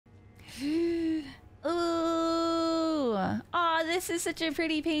this is such a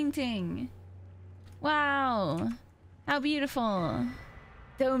pretty painting. Wow. How beautiful.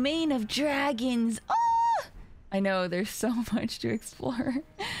 Domain of Dragons. Oh! I know, there's so much to explore.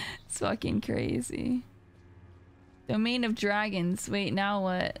 It's fucking crazy. Domain of Dragons. Wait, now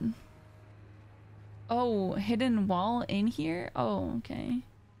what? Oh, hidden wall in here? Oh, okay.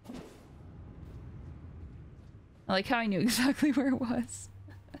 I like how I knew exactly where it was.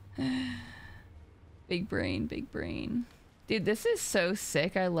 Big brain, big brain. Dude, this is so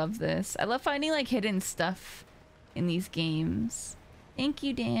sick. I love this. I love finding like hidden stuff in these games. Thank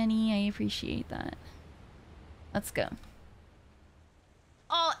you, Danny. I appreciate that. Let's go.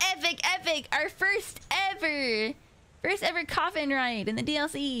 Oh, epic, epic! Our first ever coffin ride in the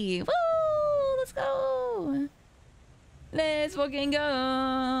DLC. Woo! Let's go! Let's fucking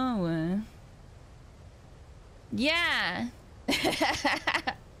go! Yeah!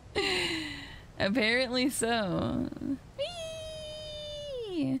 Apparently so.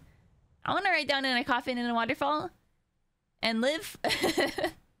 Whee! I want to ride down in a coffin in a waterfall and live.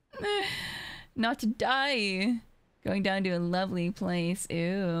 Not to die. Going down to a lovely place.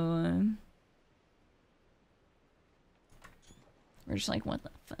 Ew. We're just like, what the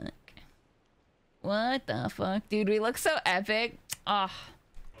fuck? What the fuck? Dude, we look so epic. Ah.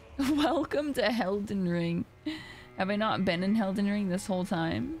 Oh. Welcome to Elden Ring. Have I not been in Elden Ring this whole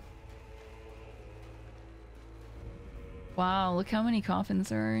time? Wow, look how many coffins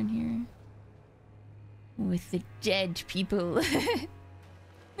there are in here. With the dead people.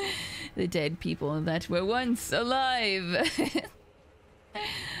 The dead people that were once alive.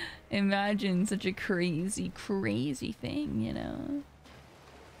 Imagine such a crazy, crazy thing, you know?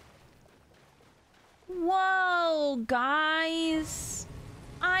 Whoa, guys!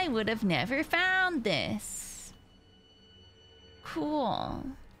 I would have never found this. Cool.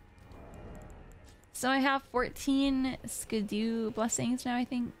 So I have 14 Skidoo blessings now, I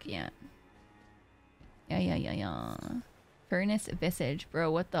think. Yeah. Yeah. Furnace Visage.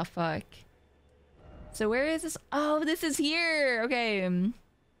 Bro, what the fuck? So where is this? Oh, this is here! Okay.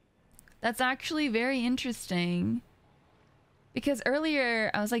 That's actually very interesting. Because earlier,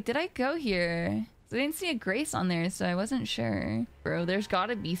 I was like, did I go here? I didn't see a grace on there, so I wasn't sure. Bro, there's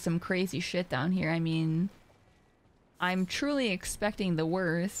gotta be some crazy shit down here. I mean, I'm truly expecting the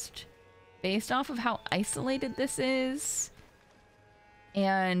worst. Based off of how isolated this is.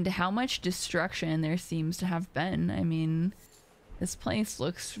 And how much destruction there seems to have been. I mean, this place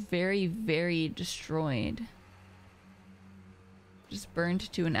looks very, very destroyed. Just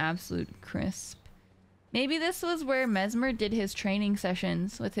burned to an absolute crisp. Maybe this was where Mesmer did his training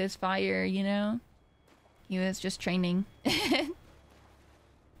sessions with his fire, you know? He was just training.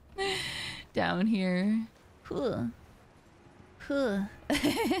 Down here. Huh.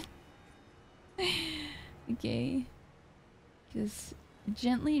 Okay. Just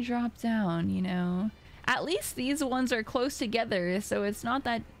gently drop down, you know? At least these ones are close together, so it's not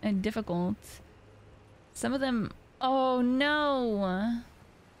that difficult. Some of them... Oh, no!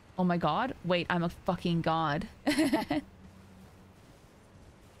 Oh my god. Wait, I'm a fucking god.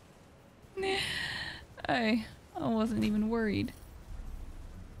 I wasn't even worried.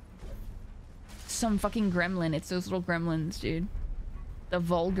 Some fucking gremlin. It's those little gremlins, dude. The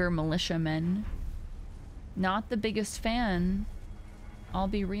vulgar militiamen. Not the biggest fan. I'll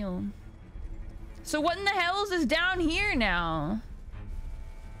be real. So what in the hell is down here now?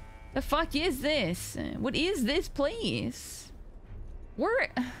 The fuck is this? What is this place? Where?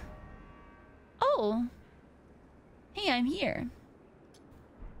 Oh. Hey, I'm here.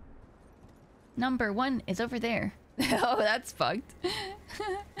 Number 1 is over there. Oh, that's fucked.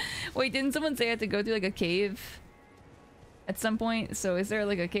 Wait, didn't someone say I had to go through like a cave at some point? So is there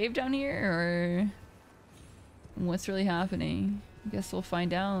like a cave down here, or what's really happening? I guess we'll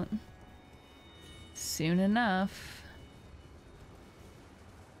find out soon enough.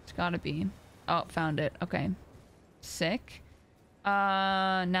 It's gotta be. Oh, found it. Okay. Sick.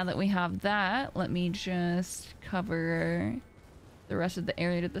 Now that we have that, let me just cover the rest of the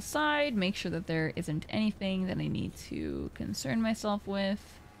area to the side, make sure that there isn't anything that I need to concern myself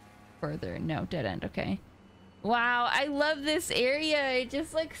with further. No, dead end. Okay. Wow, I love this area. It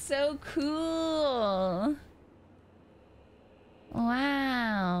just looks so cool.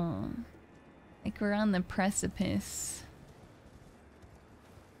 Wow. Like we're on the precipice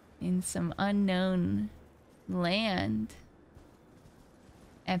in some unknown land.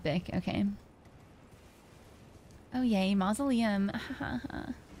 Epic. Okay. Oh yay, mausoleum.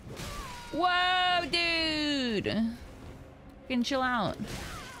 Whoa, dude! Fucking chill out.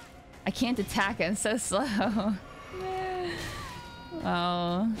 I can't attack, I'm so slow.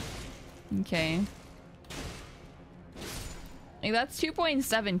 Oh. Okay. Like, that's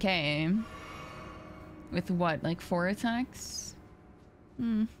 2.7k. With what, like 4 attacks?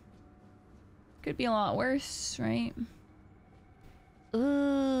 Hmm. Could be a lot worse, right?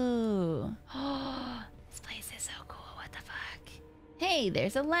 Ooh. This place is so cool. What the fuck? Hey,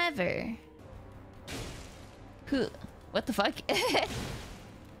 there's a lever. What the fuck?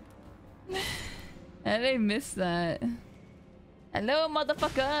 How did I miss that? Hello,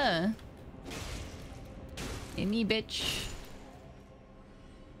 motherfucker. Hey, me, bitch.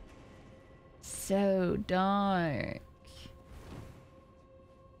 So dark.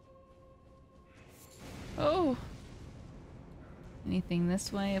 Oh. Anything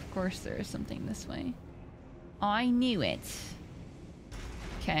this way? Of course there is something this way. I knew it.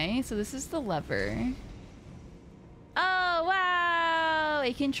 Okay, so this is the lever. Oh, wow!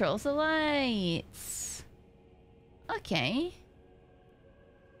 It controls the lights. Okay.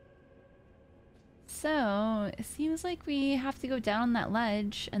 So, it seems like we have to go down on that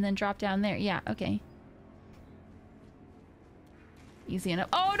ledge and then drop down there. Yeah, okay. Easy enough.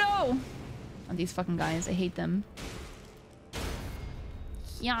 Oh, no! Oh, these fucking guys. I hate them.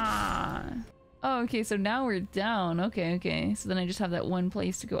 Yeah. Oh, okay, so now we're down. Okay, okay. So then I just have that one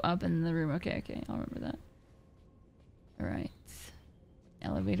place to go up in the room. Okay, okay. I'll remember that. Alright.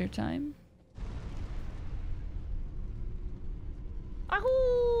 Elevator time.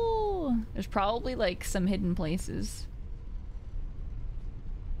 Ahoo! There's probably like some hidden places.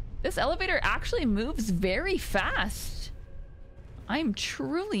 This elevator actually moves very fast. I'm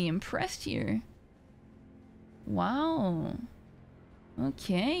truly impressed here. Wow.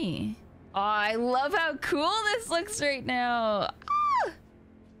 Okay. Oh, I love how cool this looks right now. Ah!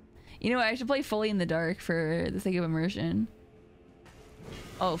 You know what? I should play fully in the dark for the sake of immersion.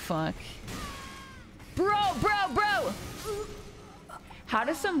 Oh, fuck. Bro! How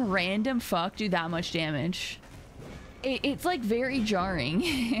does some random fuck do that much damage? It's like very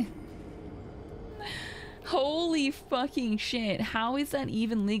jarring. Holy fucking shit. How is that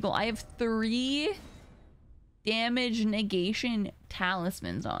even legal? I have 3 damage negation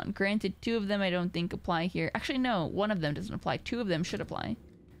talismans on. Granted, 2 of them I don't think apply here. Actually, no. 1 of them doesn't apply. 2 of them should apply.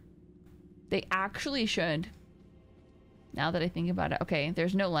 They actually should. Now that I think about it. Okay,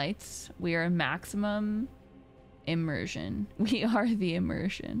 there's no lights. We are maximum immersion. We are the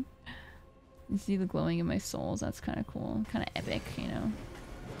immersion. You see the glowing in my souls. That's kind of cool. Kind of epic, you know.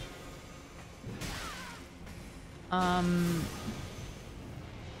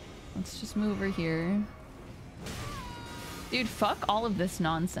 Let's just move over here. Dude, fuck all of this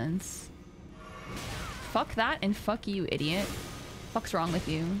nonsense. Fuck that and fuck you, idiot. Fuck's wrong with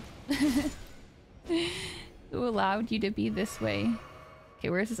you? Who allowed you to be this way? Okay,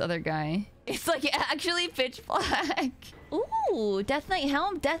 where's this other guy? It's like actually pitch black. Ooh, Death Knight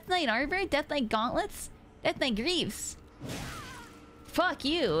helm, Death Knight armor, Death Knight gauntlets, Death Knight greaves. Fuck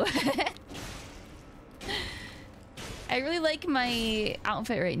you. I really like my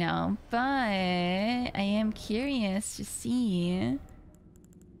outfit right now, but I am curious to see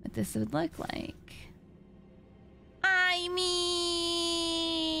what this would look like. I mean,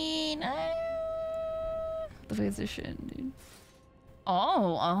 what the fuck is this shit, dude?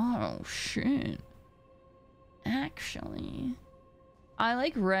 Oh, shit. Actually, I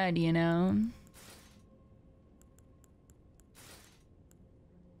like red, you know?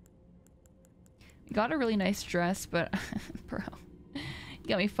 We got a really nice dress, but bro, you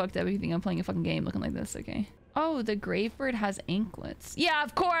got me fucked up if you think I'm playing a fucking game looking like this, okay? Oh, the Gravebird has anklets. Yeah,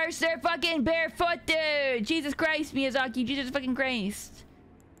 of course, they're fucking barefoot, dude! Jesus Christ, Miyazaki, Jesus fucking Christ.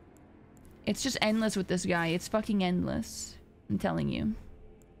 It's just endless with this guy. It's fucking endless. I'm telling you.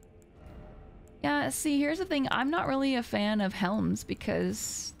 Yeah, see, here's the thing. I'm not really a fan of helms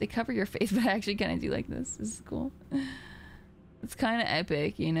because they cover your face, but I actually kind of do like this. This is cool. It's kind of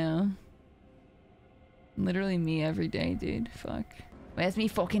epic, you know? Literally me every day, dude. Fuck. Where's me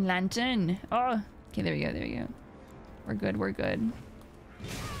fucking lantern? Oh! Okay, there we go, there we go. We're good, we're good.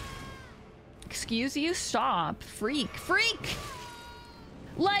 Excuse you? Stop. Freak. Freak!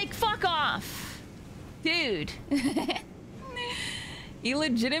 Like, fuck off! Dude. He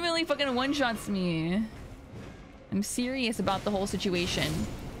legitimately fucking one-shots me. I'm serious about the whole situation.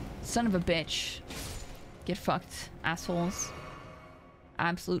 Son of a bitch. Get fucked, assholes.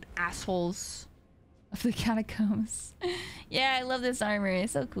 Absolute assholes of the catacombs. Yeah, I love this armor.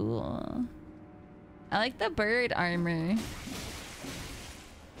 It's so cool. I like the bird armor.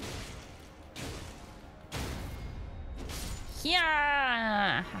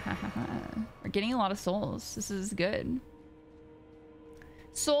 Yeah! We're getting a lot of souls. This is good.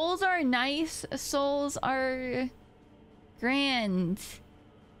 Souls are nice. Souls are grand.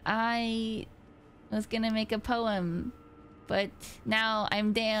 I was gonna make a poem, But now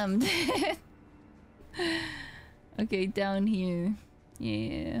I'm damned. Okay, down here.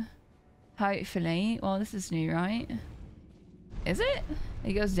 Yeah. Hopefully. Well, this is new, right? Is it?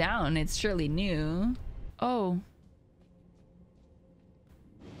 It goes down. It's surely new. Oh.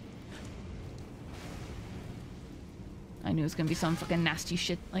 I knew it was gonna be some fucking nasty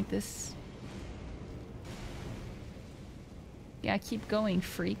shit like this. Yeah, keep going,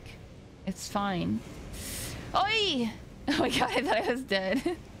 freak. It's fine. Oi! Oh my god, I thought I was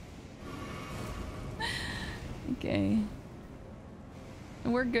dead. Okay.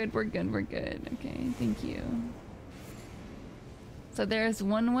 We're good, we're good, we're good. Okay, thank you. So there's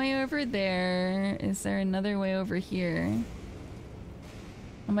one way over there. Is there another way over here?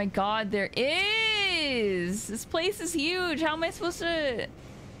 Oh my god, there is! This place is huge! How am I supposed to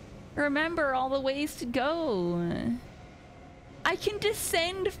remember all the ways to go? I can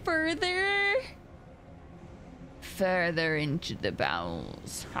descend further? Further into the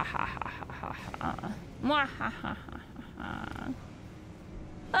bowels. Ha ha ha ha ha ha. Mwah ha ha ha ha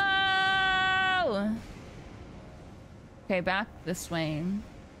ha. Oh! Okay, back this way.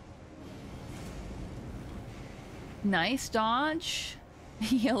 Nice dodge.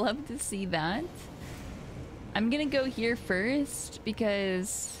 You'll love to see that. I'm gonna go here first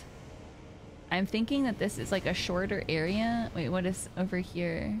because I'm thinking that this is like a shorter area. Wait, what is over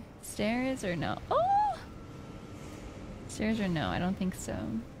here? Stairs or no? Oh! Stairs or no? I don't think so.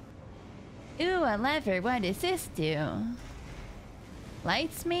 Ooh, a lever. What does this do?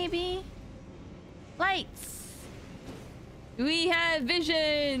 Lights, maybe? Lights! We have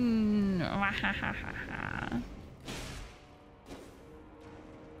vision!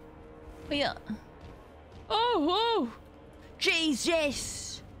 Yeah. Oh, whoa!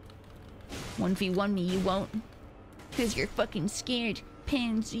 Jesus! 1v1 me, you won't. Cause you're fucking scared,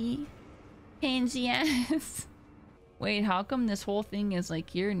 pansy. Pansy ass. Wait, how come this whole thing is like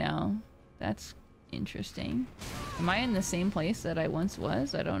here now? That's interesting. Am I in the same place that I once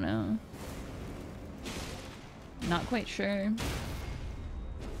was? I don't know. Not quite sure.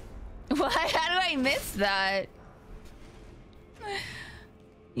 Why? How do I miss that?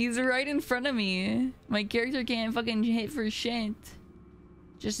 He's right in front of me. My character can't fucking hit for shit.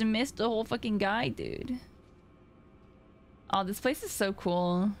 Just missed the whole fucking guy, dude. Oh, this place is so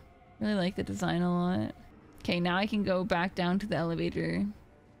cool. Really like the design a lot. Okay, now I can go back down to the elevator.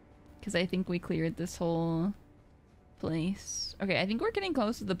 Because I think we cleared this whole place. Okay, I think we're getting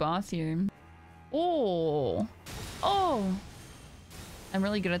close to the boss here. Oh! Oh! I'm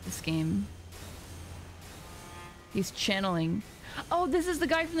really good at this game. He's channeling. Oh, this is the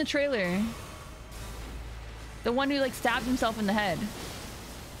guy from the trailer. The one who like stabbed himself in the head.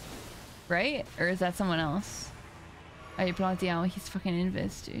 Right? Or is that someone else? I brought out. He's fucking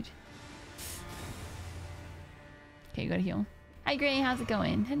invis, dude. Okay, gotta heal. Hi Gray, how's it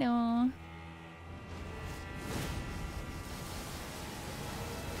going? Hello.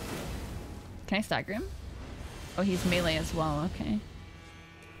 Can I stagger him? Oh, he's melee as well, okay.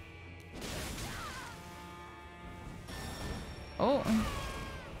 Oh.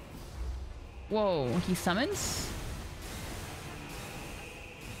 Whoa, he summons?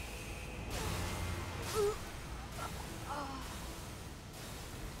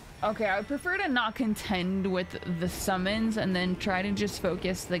 Okay, I would prefer to not contend with the summons and then try to just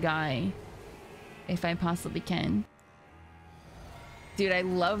focus the guy. If I possibly can. Dude, I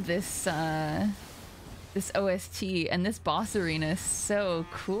love this, this OST, and this boss arena is so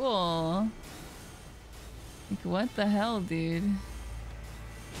cool. Like, what the hell, dude?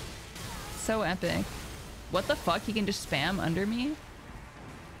 So epic. What the fuck? He can just spam under me?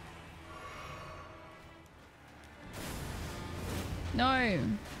 No!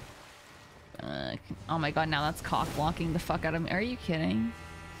 Oh my god, now that's cock blocking the fuck out of me. Are you kidding?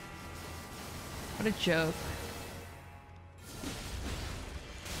 What a joke.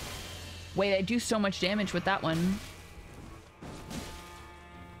 Wait, I do so much damage with that one.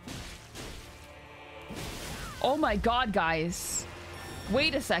 Oh my god, guys.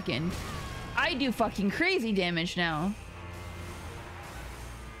 Wait a second. I do fucking crazy damage now.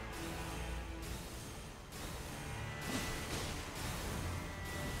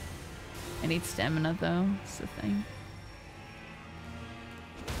 I need stamina though, that's the thing.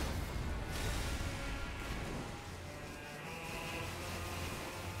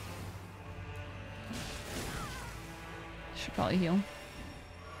 Should probably heal.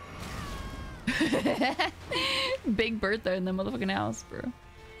 Big Bertha in the motherfucking house, bro.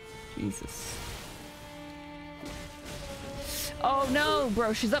 Jesus. Oh no,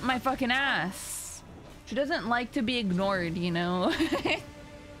 bro, she's up my fucking ass. She doesn't like to be ignored, you know?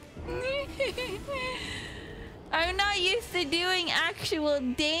 I'm not used to doing actual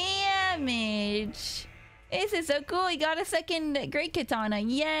damage. This is so cool. He got a second Great Katana.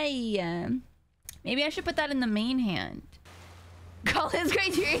 Yay. Maybe I should put that in the main hand. Call his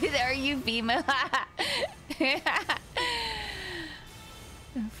criteria. Are you female?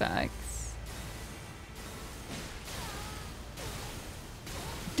 Facts.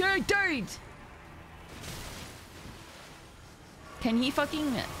 Dude! Can he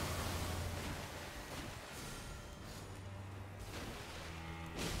fucking...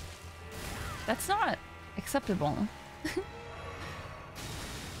 That's not acceptable.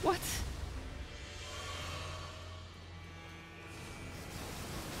 What?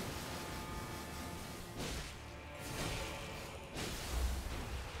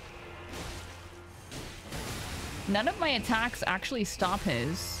 None of my attacks actually stop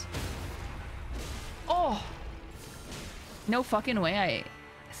his. Oh! No fucking way.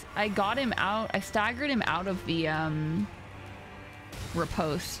 I got him out. I staggered him out of the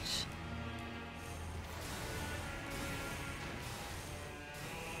riposte.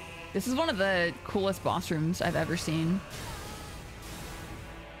 This is one of the coolest boss rooms I've ever seen.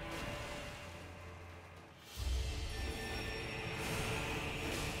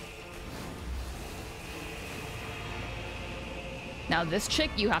 Now this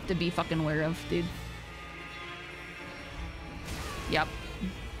chick you have to be fucking aware of, dude. Yep.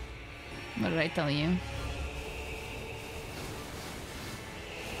 What did I tell you?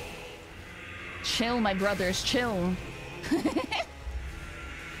 Chill, my brothers, chill.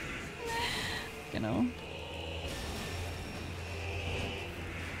 You know.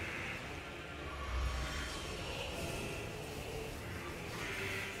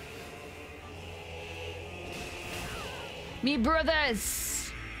 Me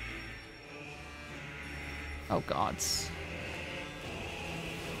brothers. Oh gods.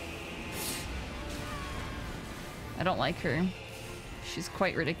 I don't like her. She's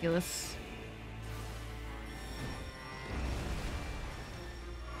quite ridiculous.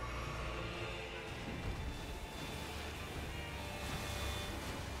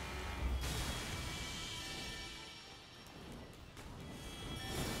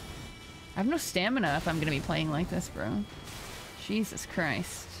 I have no stamina if I'm gonna be playing like this, bro. Jesus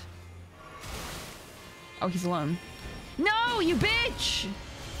Christ. Oh, he's alone. No, you bitch!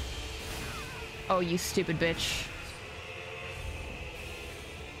 Oh, you stupid bitch.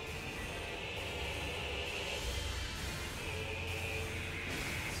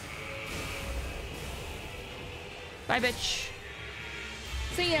 Bye, bitch.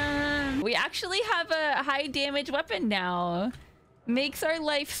 See ya! We actually have a high damage weapon now. Makes our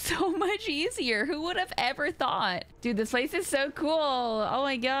life so much easier. Who would have ever thought? Dude, this place is so cool. Oh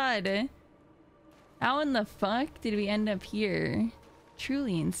my god. How in the fuck did we end up here?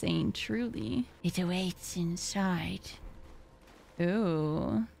 Truly insane, truly. It awaits inside.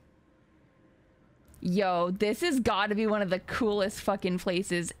 Ooh. Yo, this has got to be one of the coolest fucking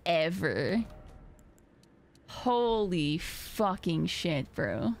places ever. Holy fucking shit,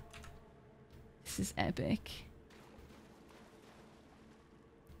 bro. This is epic.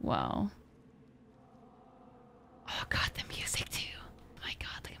 Wow. Oh god, the music too. Oh my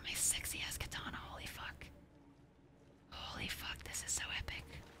god, look at my sexy ass katana. Holy fuck. Holy fuck, this is so epic.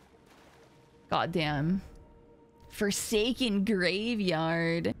 God damn. Forsaken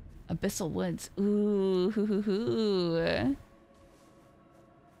Graveyard. Abyssal Woods. Ooh, hoo hoo hoo.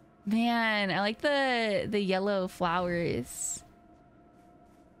 Man, I like the yellow flowers.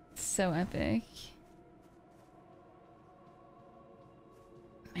 So epic.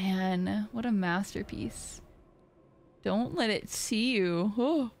 Man, what a masterpiece. Don't let it see you.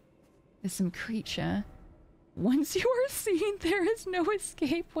 Oh, there's some creature. Once you are seen, there is no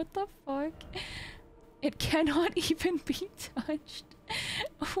escape. What the fuck? It cannot even be touched.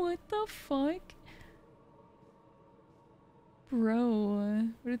 What the fuck? Bro,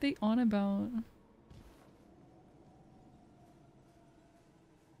 what are they on about?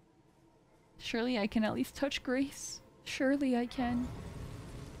 Surely I can at least touch Grace. Surely I can.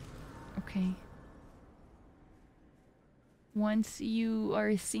 Okay. Once you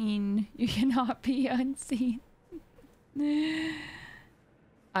are seen, you cannot be unseen.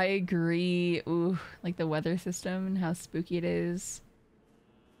 I agree. Ooh, like the weather system and how spooky it is.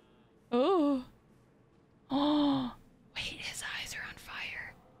 Oh. Oh. Wait, his eyes are on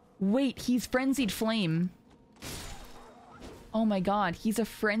fire. Wait, he's Frenzied Flame. Oh my god, he's a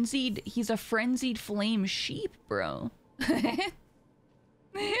frenzied flame sheep, bro.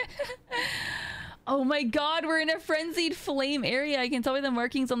 Oh my god, we're in a frenzied flame area. I can tell by the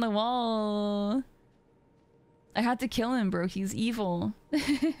markings on the wall. I had to kill him, bro. He's evil.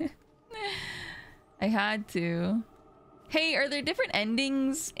 I had to. Hey, are there different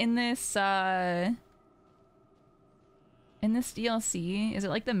endings in this DLC? Is it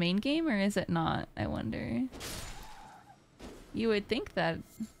like the main game or is it not? I wonder. You would think that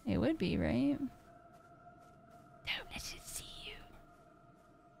it would be, right? Don't let it see you.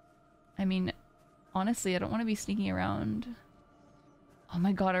 I mean, honestly, I don't want to be sneaking around. Oh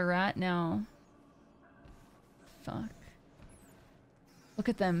my god, a rat now. Fuck. Look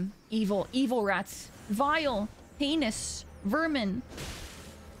at them. Evil, evil rats. Vile, heinous, vermin.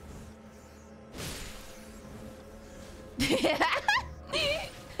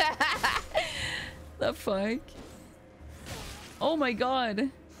 The fuck? Oh my god.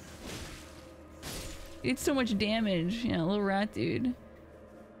 It's so much damage. Yeah, little rat dude.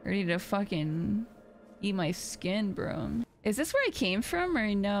 Ready to fucking eat my skin, bro. Is this where I came from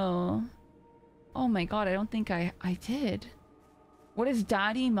or no? Oh my god, I don't think I did. What is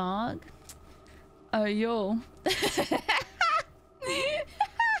Daddy Mog? Yo.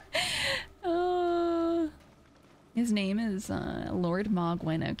 His name is Lord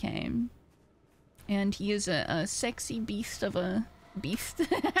Mogwin, okay. And he is a sexy beast of a beast. You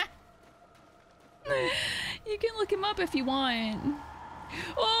can look him up if you want.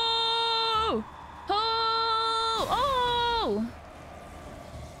 Oh! Oh! Oh!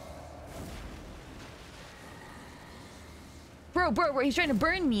 Bro, he's trying to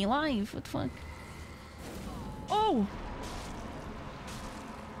burn me alive. What the fuck? Oh!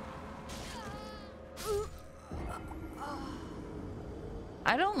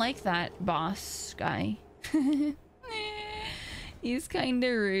 I don't like that boss guy. He's kind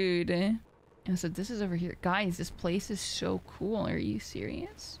of rude. And so this is over here. Guys, this place is so cool. Are you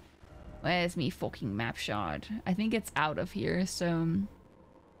serious? Where's me fucking map shot? I think it's out of here, so...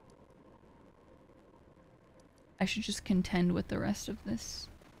 I should just contend with the rest of this.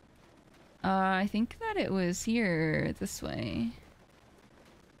 I think that it was here, this way.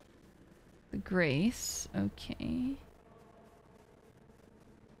 The Grace, okay.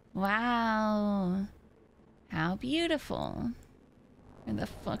 Wow. How beautiful. Where the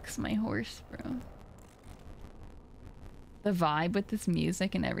fuck's my horse, bro? The vibe with this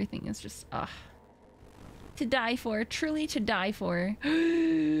music and everything is just, to die for. Truly to die for.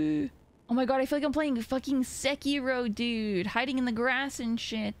 Oh my god, I feel like I'm playing fucking Sekiro, dude. Hiding in the grass and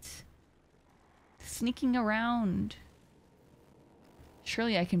shit. Sneaking around.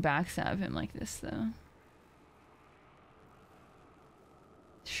 Surely I can backstab him like this, though.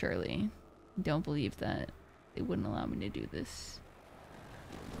 Surely. Don't believe that they wouldn't allow me to do this.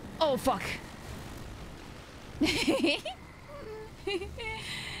 Oh, fuck.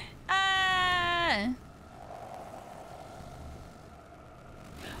 Ah!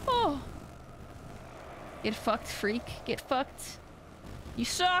 Oh! Get fucked, freak. Get fucked. You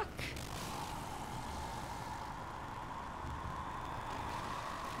suck!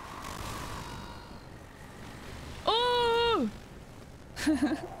 Oh!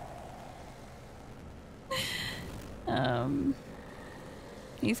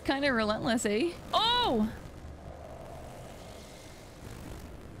 He's kind of relentless, eh? Oh!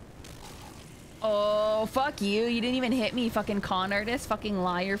 Oh, fuck you. You didn't even hit me, fucking con artist. Fucking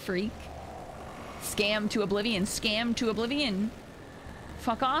liar freak. Scam to oblivion. Scam to oblivion.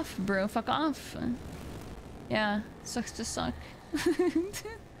 Fuck off, bro. Fuck off. Yeah. Sucks to suck.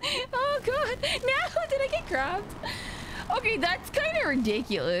 Oh, God. No! Did I get grabbed? Okay, that's kind of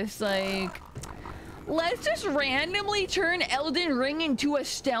ridiculous. Like... Let's just randomly turn Elden Ring into a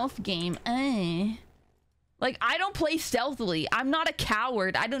stealth game. Like, I don't play stealthily. I'm not a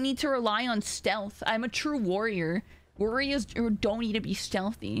coward. I don't need to rely on stealth. I'm a true warrior. Warriors don't need to be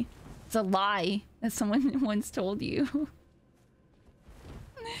stealthy. It's a lie that someone once told you.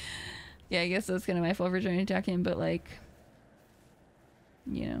 Yeah, I guess that's kind of my fault for trying to attack him, but like...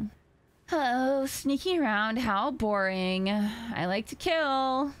 You know. Oh, sneaking around. How boring. I like to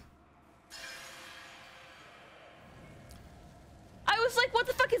kill. I was like, what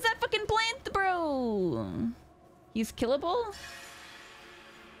the fuck is that fucking plant, bro? He's killable?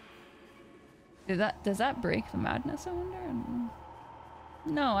 Does that break the madness, I wonder?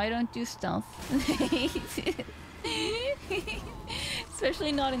 No, I don't do stealth.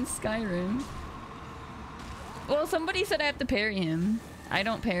 Especially not in Skyrim. Well, somebody said I have to parry him. I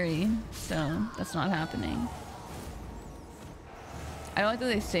don't parry, so that's not happening. I don't like that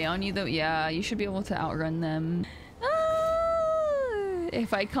they stay on you though. Yeah, you should be able to outrun them.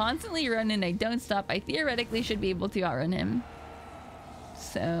 If I constantly run and I don't stop, I theoretically should be able to outrun him.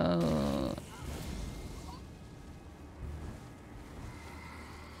 So...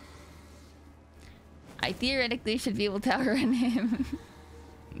 I theoretically should be able to outrun him.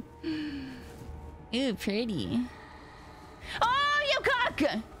 Ooh, pretty. Oh, you cock!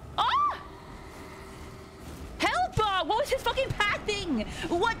 Oh! Help! What was his fucking pathing?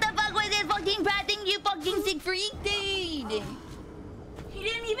 What the fuck was his fucking pathing, you fucking sick freak, dude? He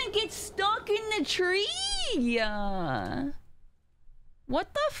didn't even get stuck in the tree!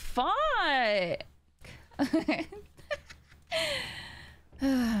 What the fuck?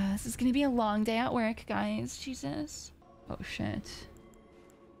 This is gonna be a long day at work, guys. Jesus. Oh, shit.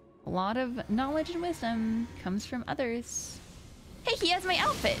 A lot of knowledge and wisdom comes from others. Hey, he has my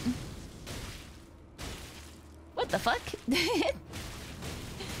outfit! What the fuck?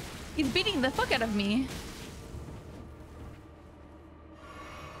 He's beating the fuck out of me.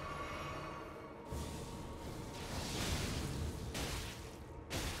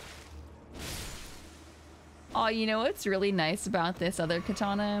 Oh, you know what's really nice about this other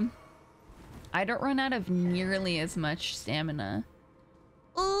katana? I don't run out of nearly as much stamina.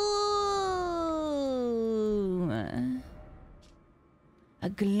 Ooh. A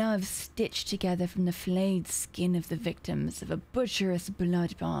glove stitched together from the flayed skin of the victims of a butcherous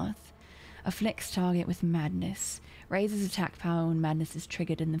bloodbath. Afflicts target with madness. Raises attack power when madness is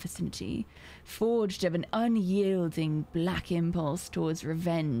triggered in the vicinity. Forged of an unyielding black impulse towards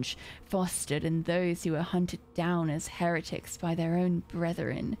revenge, fostered in those who are hunted down as heretics by their own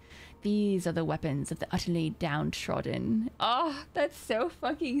brethren. These are the weapons of the utterly downtrodden. Oh, that's so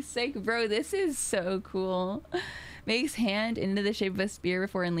fucking sick, bro. This is so cool. Makes hand into the shape of a spear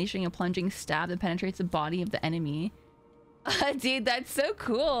before unleashing a plunging stab that penetrates the body of the enemy. Dude, that's so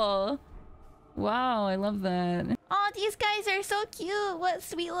cool. Wow, I love that. Oh, these guys are so cute. What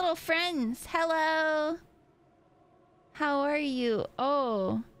sweet little friends. Hello. How are you?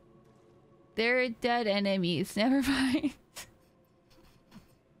 Oh. They're dead enemies. Never mind.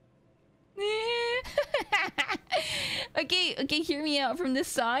 Okay, hear me out. From the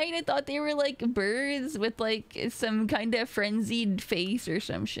side, I thought they were like birds with like some kind of frenzied face or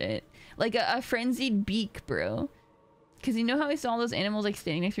some shit. Like a frenzied beak, bro. Because you know how I saw those animals like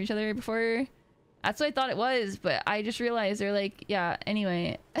standing next to each other before? That's what I thought it was, but I just realized they're like, yeah,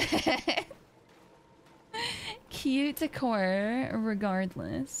 anyway. Cute decor,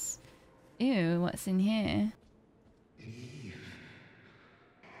 regardless. Ew, what's in here? Leave.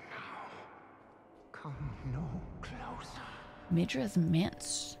 Now. Come no closer. Midra'S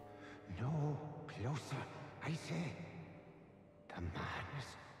Manse. No closer, I say. The madness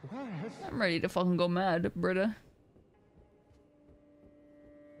wears. I'm ready to fucking go mad, brother.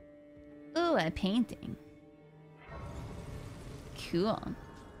 Ooh, a painting. Cool.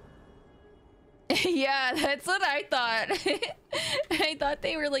 Yeah, that's what I thought. I thought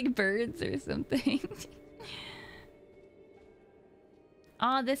they were like birds or something.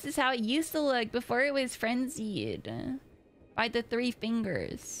 Oh, this is how it used to look before it was frenzied by the three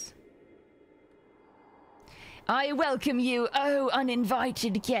fingers. I welcome you, oh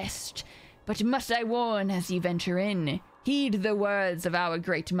uninvited guest. But must I warn as you venture in? Heed the words of our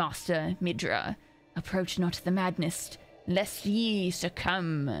great master, Midra. Approach not the madness, lest ye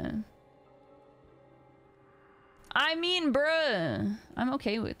succumb. I mean, bruh. I'm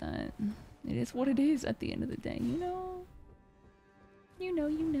okay with that. It is what it is at the end of the day, you know? You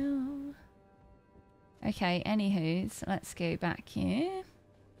know. Okay, anywho's, let's go back here.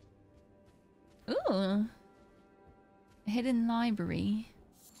 Ooh. A hidden library.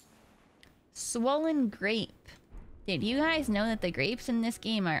 Swollen grape. Did you guys know that the grapes in this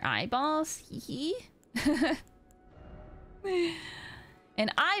game are eyeballs? Hee hee. An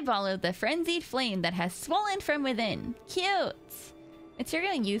eyeball of the frenzied flame that has swollen from within. Cute!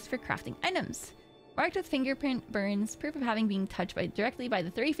 Material used for crafting items. Marked with fingerprint burns, proof of having been touched directly by the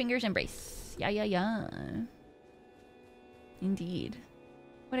three fingers embrace. Yeah. Indeed.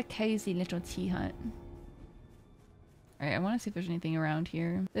 What a cozy little tea hut. Alright, I want to see if there's anything around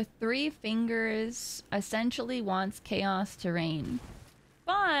here. The three fingers essentially wants chaos to reign.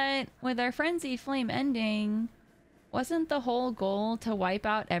 But with our frenzied flame ending, wasn't the whole goal to wipe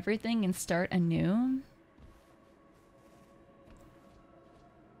out everything and start anew?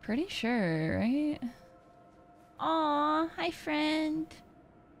 Pretty sure, right? Aw, hi friend.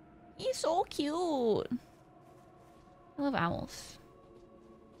 He's so cute. I love owls.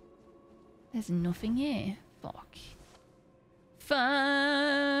 There's nothing here. Fuck.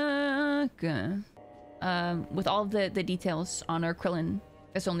 With all the details on our Krillin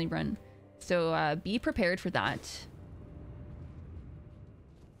this only run. So be prepared for that.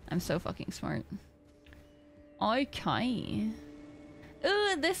 I'm so fucking smart. Okay.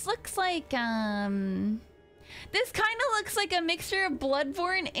 Ooh, this looks like This kind of looks like a mixture of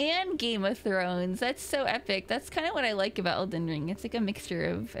Bloodborne and Game of Thrones. That's so epic. That's kind of what I like about Elden Ring. It's like a mixture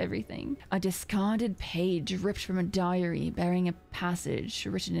of everything. A discarded page ripped from a diary bearing a passage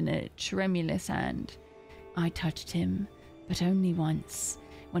written in a tremulous hand. I touched him, but only once.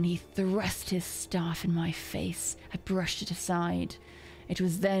 When he thrust his staff in my face, I brushed it aside. It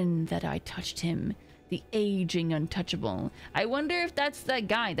was then that I touched him. The aging untouchable. I wonder if that's that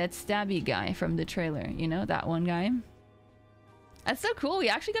guy, that stabby guy from the trailer. You know, that one guy. That's so cool. We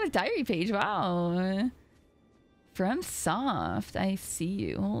actually got a diary page. Wow. From Soft. I see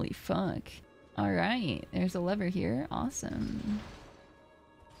you. Holy fuck. Alright. There's a lever here. Awesome.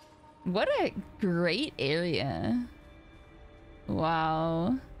 What a great area.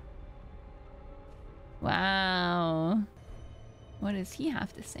 Wow. Wow. What does he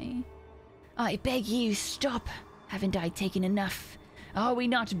have to say? I beg you, stop! Haven't I taken enough? Are we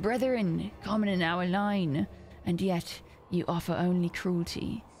not brethren, common in our line? And yet, you offer only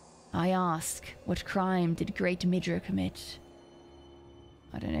cruelty. I ask, what crime did great Midra commit?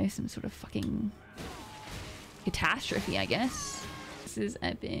 I don't know, some sort of fucking catastrophe, I guess. This is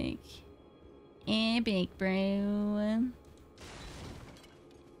epic. Epic, bro.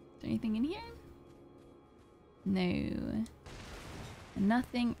 Is there anything in here? No.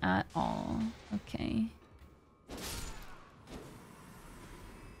 Nothing at all. Okay.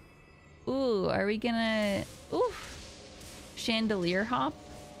 Ooh, are we gonna... Ooh! Chandelier hop?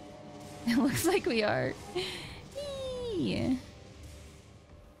 It looks like we are. Eee.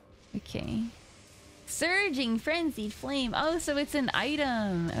 Okay. Surging Frenzied Flame. Oh, so it's an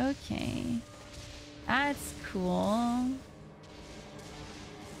item. Okay. That's cool.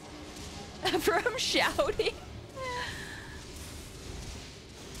 From shouting.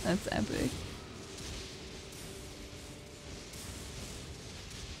 That's epic.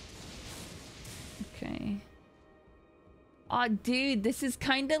 Okay. Aw, dude, this is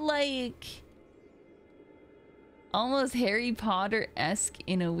kind of like almost Harry Potter-esque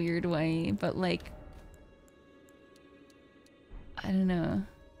in a weird way, but like, I don't know.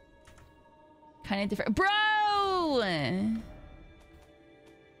 Kind of different. Bro!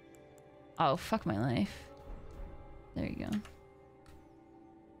 Oh, fuck my life. There you go.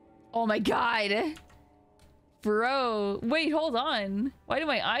 Oh my god! Bro! Wait, hold on! Why do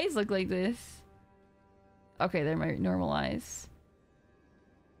my eyes look like this? Okay, they're my normal eyes.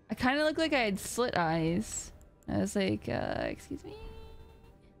 I kind of look like I had slit eyes. I was like, excuse me?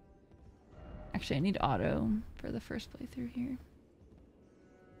 Actually, I need auto for the first playthrough here.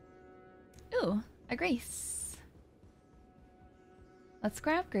 Ooh, a Grace. Let's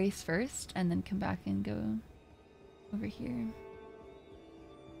grab Grace first, and then come back and go over here.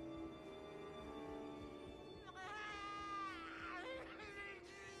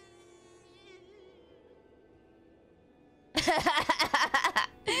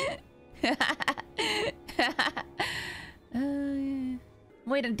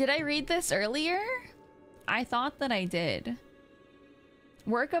 Wait, did I read this earlier? I thought that I did.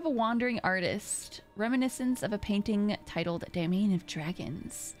 Work of a wandering artist. Reminiscence of a painting titled Domain of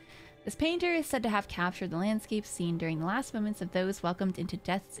Dragons. This painter is said to have captured the landscape seen during the last moments of those welcomed into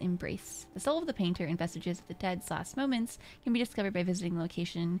death's embrace. The soul of the painter and vestiges of the dead's last moments can be discovered by visiting the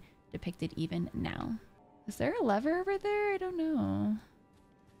location depicted even now. Is there a lever over there? I don't know.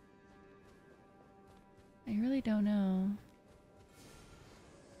 I really don't know.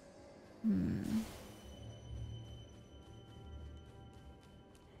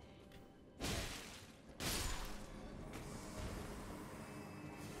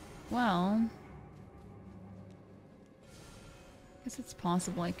 Well, I guess it's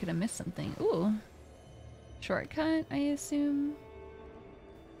possible I could have missed something. Ooh. Shortcut, I assume.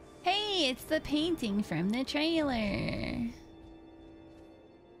 Hey, it's the painting from the trailer.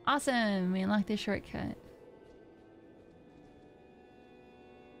 Awesome, we unlocked the shortcut.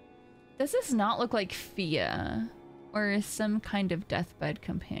 Does this not look like Fia? Or some kind of deathbed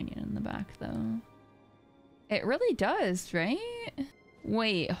companion in the back, though? It really does, right?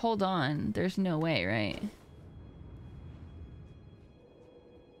 Wait, hold on. There's no way, right?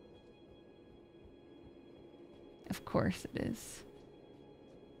 Of course it is.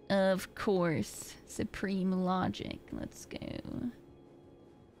 Of course. Supreme logic. Let's go.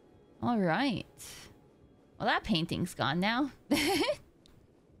 Alright. Well, that painting's gone now.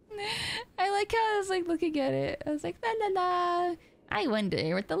 I like how I was like looking at it. I was like, la la la. I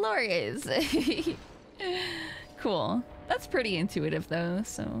wonder what the lore is. Cool. That's pretty intuitive though,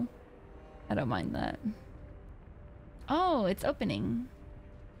 so I don't mind that. Oh, it's opening.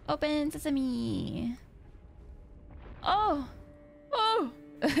 Open sesame. Oh! Oh!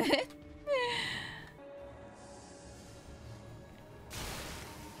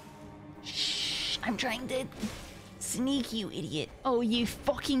 I'm trying to sneak, you idiot. Oh, you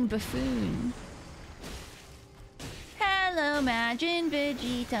fucking buffoon. Hello, Majin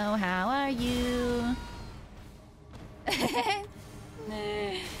Vegito. How are you?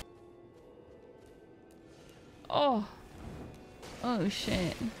 Oh. Oh,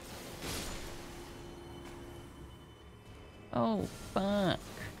 shit. Oh, fuck.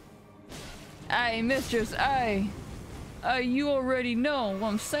 Aye, mistress, aye. You already know what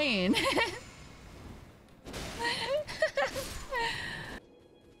I'm saying.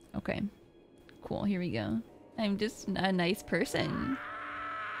 Okay. Cool, here we go. I'm just a nice person.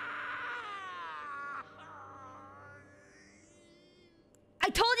 I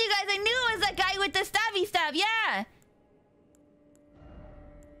told you guys I knew it was that guy with the stabby stab, yeah!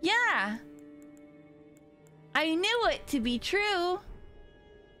 Yeah! I knew it to be true.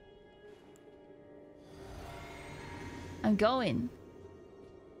 I'm going.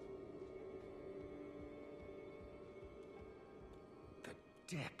 The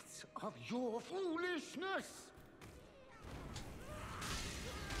depths of your foolishness!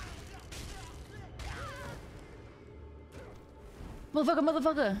 Motherfucker,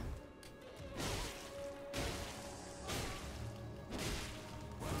 motherfucker!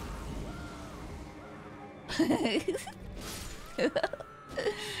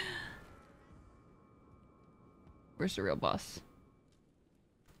 Where's the real boss?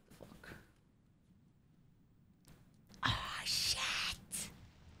 Fuck. Ah, shit!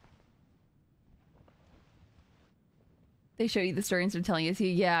 They show you the story instead of telling us.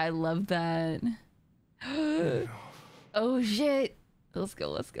 Yeah, I love that. Oh shit! Let's go,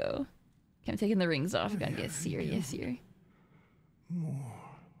 let's go. Okay, I'm taking the rings off. Gotta get serious here. More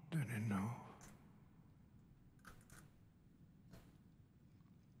than enough.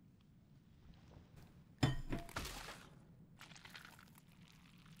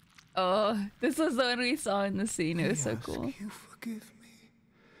 Oh, this was the one we saw in the scene. It was so cool. You forgive me,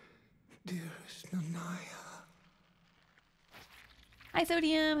 dearest Nanaya. Hi,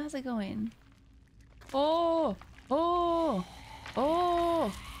 Sodium. How's it going? Oh! Oh!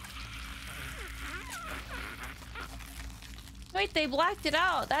 Oh! Wait, they blacked it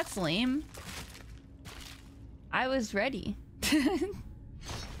out. That's lame. I was ready.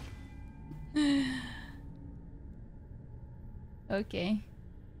 Okay.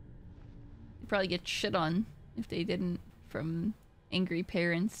 They'd probably get shit on if they didn't from angry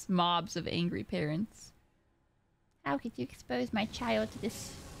parents. Mobs of angry parents. How could you expose my child to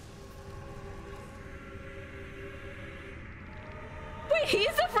this? Wait,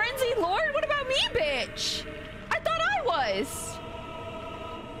 he's the frenzied lord? What about me, bitch? I thought I was.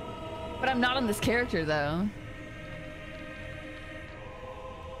 But I'm not on this character, though.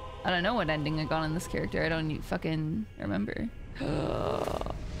 I don't know what ending I got on this character. I don't fucking remember.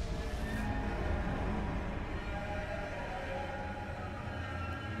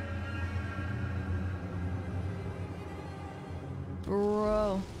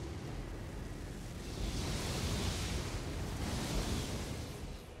 Bro.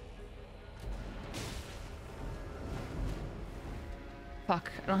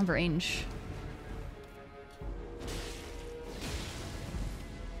 Fuck, I don't have range.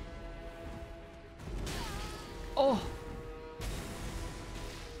 Oh.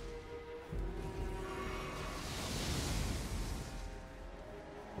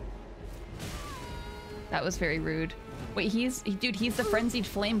 That was very rude. Wait, dude, he's the frenzied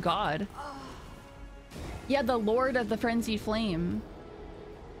flame god. Yeah, the lord of the frenzied flame.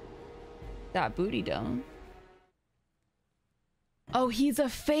 That booty dome. Oh, he's a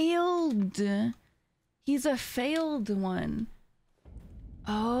failed. He's a failed one.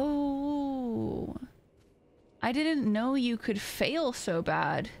 Oh. I didn't know you could fail so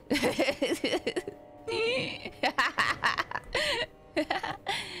bad.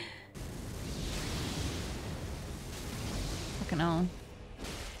 Fucking hell.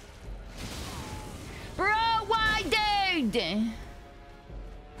 Bro, why, dude?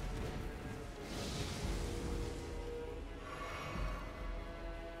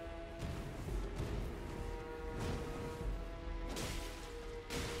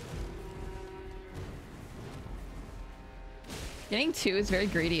 Getting 2 is very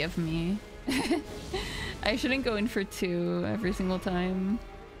greedy of me. I shouldn't go in for 2 every single time.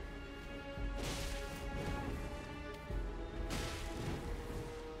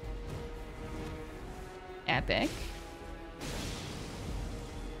 Epic.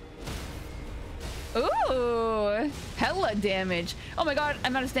 Ooh! Hella damage. Oh my god,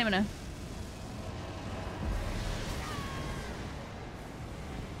 I'm out of stamina.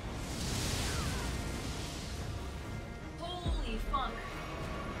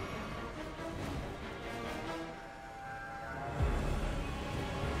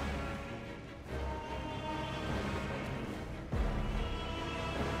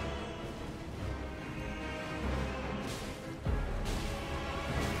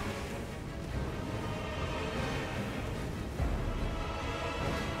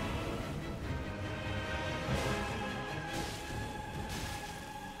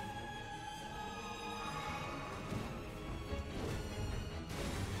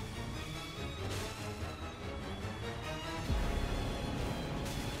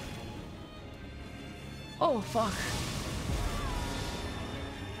 Oh, fuck.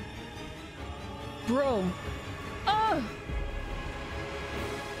 Bro. Oh!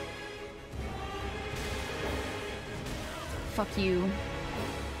 Fuck you.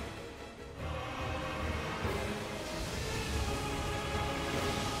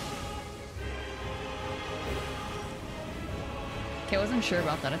 Okay, I wasn't sure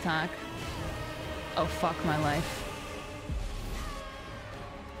about that attack. Oh, fuck my life.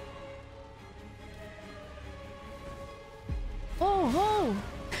 Oh, oh!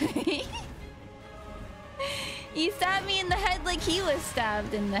 He stabbed me in the head like he was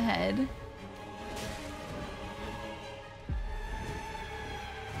stabbed in the head.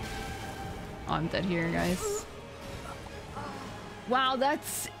 Oh, I'm dead here, guys. Wow,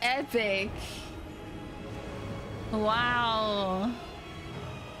 that's epic. Wow.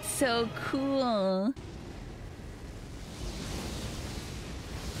 So cool.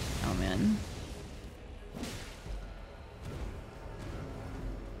 Oh, man.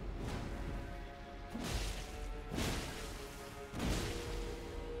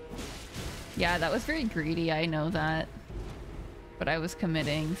 Yeah, that was very greedy, I know that. But I was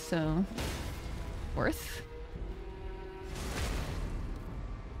committing, so... worth?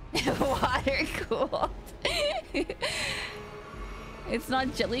 Water cooled. It's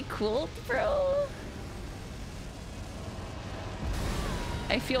not jelly cooled, bro.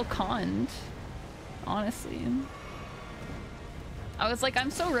 I feel conned, honestly. I was like, I'm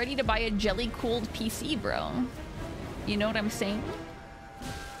so ready to buy a jelly cooled PC, bro. You know what I'm saying?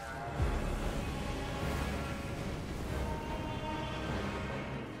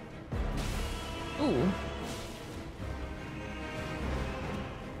 Ooh.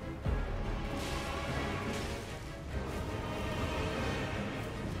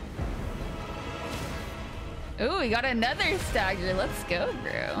 Ooh, we got another stagger. Let's go,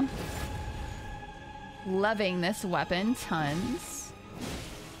 bro. Loving this weapon. Tons.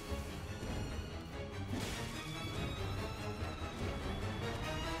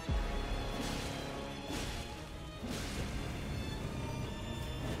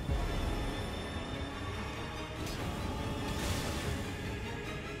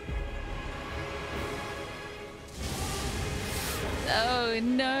 Oh,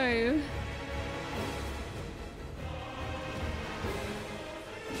 no.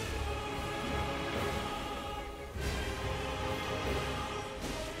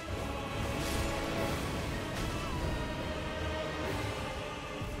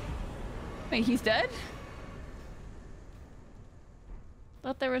 Wait, he's dead?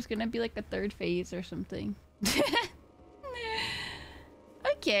 Thought there was gonna be like a third phase or something.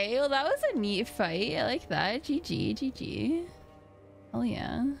 Okay, well that was a neat fight. I like that. GG, GG. Oh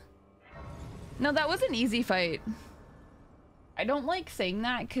yeah. No, that was an easy fight. I don't like saying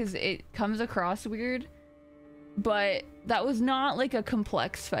that because it comes across weird. But that was not like a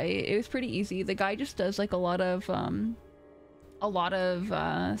complex fight. It was pretty easy. The guy just does like a lot of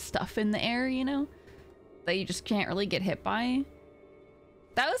stuff in the air, you know, that you just can't really get hit by.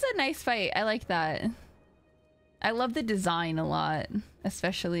 That was a nice fight. I like that. I love the design a lot,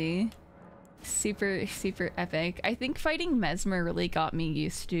 especially. Super, super epic. I think fighting Mesmer really got me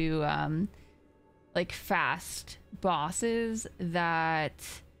used to like fast bosses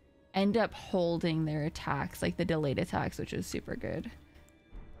that end up holding their attacks, like the delayed attacks, which is super good.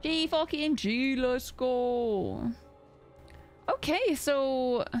 G fucking G, let's go. Okay,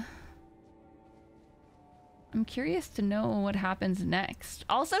 so I'm curious to know what happens next.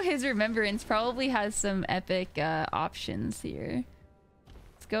 Also, his remembrance probably has some epic options here.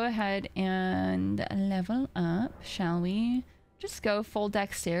 Let's go ahead and level up, shall we? Just go full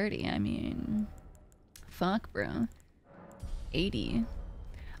dexterity. I mean, fuck, bro. 80.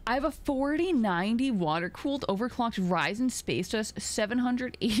 I have a 4090 water-cooled overclocked Ryzen Space Dust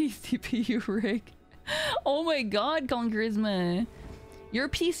 780 CPU rig. Oh my god, Concharisma. Your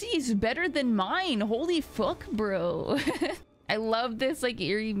PC is better than mine. Holy fuck, bro. I love this like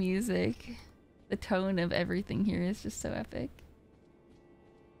eerie music. The tone of everything here is just so epic.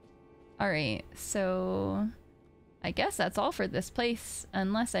 Alright, so I guess that's all for this place,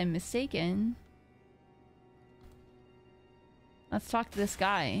 unless I'm mistaken. Let's talk to this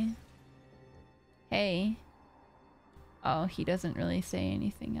guy. Hey. Oh, he doesn't really say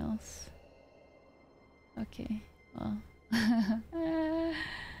anything else. Okay, well.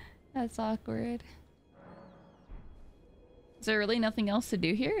 That's awkward. Is there really nothing else to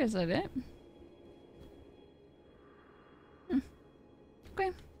do here? Is that it?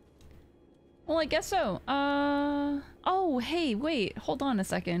 Okay. Well, I guess so. Oh, hey, wait. Hold on a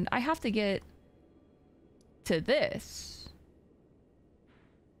second. I have to get to this.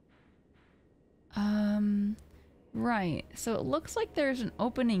 Right, so it looks like there's an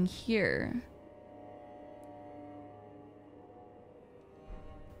opening here.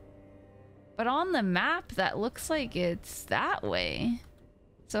 But on the map, that looks like it's that way.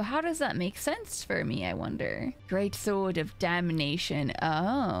 So how does that make sense for me, I wonder? Great Sword of Damnation.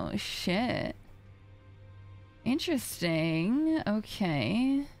 Oh, shit. Interesting.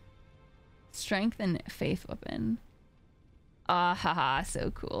 Okay. Strength and Faith Weapon. Ah, haha, so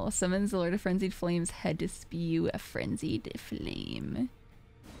cool. Summons the Lord of Frenzied Flames, head to spew a frenzied flame.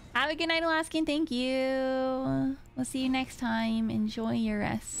 Have a good night, Alaskan. Thank you. We'll see you next time. Enjoy your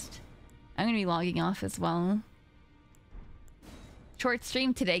rest. I'm gonna be logging off as well. Short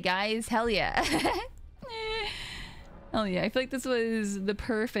stream today, guys. Hell yeah. Hell yeah. I feel like this was the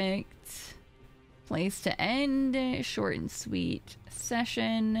perfect place to end. Short and sweet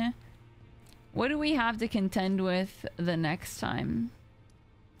session. What do we have to contend with the next time?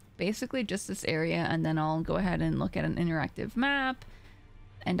 Basically just this area, and then I'll go ahead and look at an interactive map,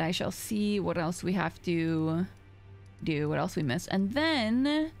 and I shall see what else we have to do, what else we missed, and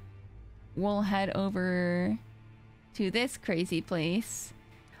then we'll head over to this crazy place.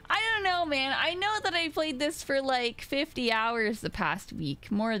 I don't know, man. I know that I played this for like 50 hours the past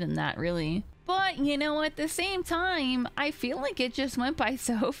week, more than that really. But you know, at the same time, I feel like it just went by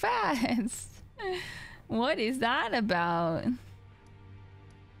so fast. What is that about?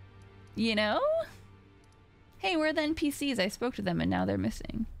 You know? Hey, where are the NPCs? I spoke to them and now they're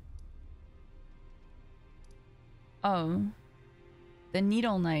missing. Oh. The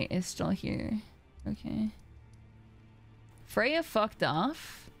Needle Knight is still here. Okay. Freya fucked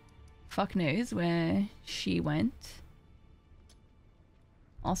off. Fuck knows where she went.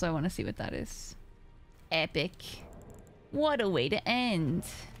 Also, I want to see what that is. Epic. What a way to end.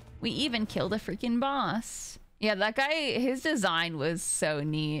 We even killed a freaking boss. Yeah, that guy, his design was so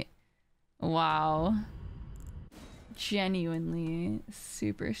neat. Wow. Genuinely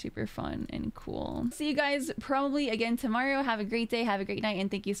super, super fun and cool. See you guys probably again tomorrow. Have a great day, have a great night, and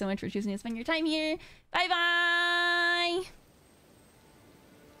thank you so much for choosing to spend your time here. Bye bye!